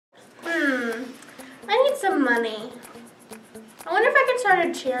some money. I wonder if I can start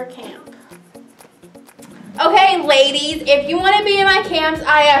a cheer camp. Okay, ladies, if you want to be in my camps,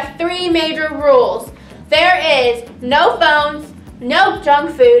 I have 3 major rules. There is no phones, no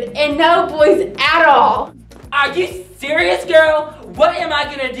junk food, and no boys at all. Are you serious, girl? What am I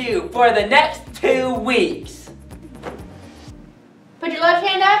gonna do for the next 2 weeks? Put your left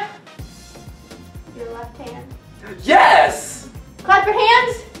hand up. Your left hand. Yes! Clap your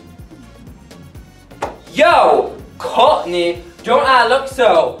hands. Yo, Courtney, don't I look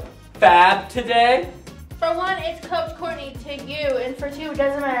so fab today? For one, it's Coach Courtney to you, and for 2, it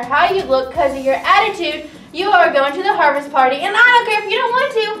doesn't matter how you look because of your attitude. You are going to the harvest party, and I don't care if you don't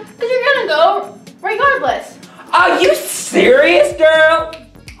want to because you're going to go regardless. Are you serious, girl?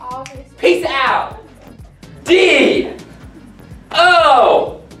 Obviously. Peace out. D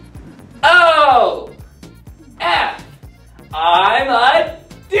O O F. I'm a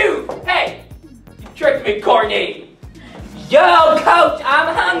dude. Hey, you tricked me, Courtney. Yo, Coach,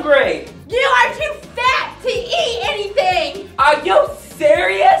 I'm hungry. You are too fat to eat anything. Are you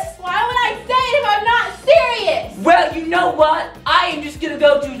serious? Why would I say it if I'm not serious? Well, you know what? I am just gonna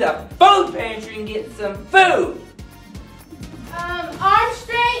go to the food pantry and get some food. Arms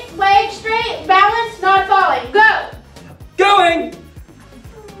straight, legs straight, balance, not falling. Go. Going.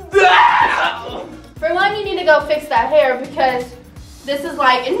 For one, you need to go fix that hair because this is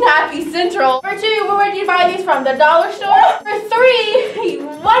like nappy central. For 2, where did you buy these from? The dollar store? For 3,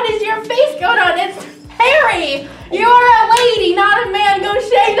 what is your face going on? It's hairy. You're a lady, not a man. Go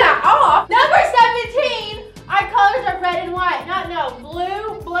shave that off. Number 17, our colors are red and white.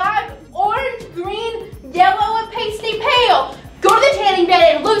 Blue, black, orange, green, yellow, and pasty pale. Go to the tanning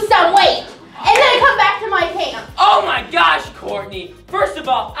bed and lose some weight. And then come back to my camp. Oh my gosh, Courtney. First of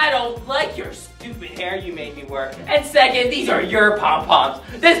all, I don't like your stupid hair you made me wear. And second, these are your pom-poms.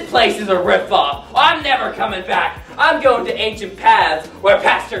 This place is a ripoff. I'm never coming back. I'm going to Ancient Paths where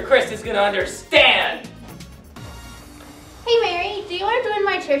Pastor Chris is going to understand. Hey Mary, do you want to join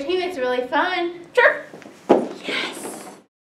my cheer team? It's really fun. Sure.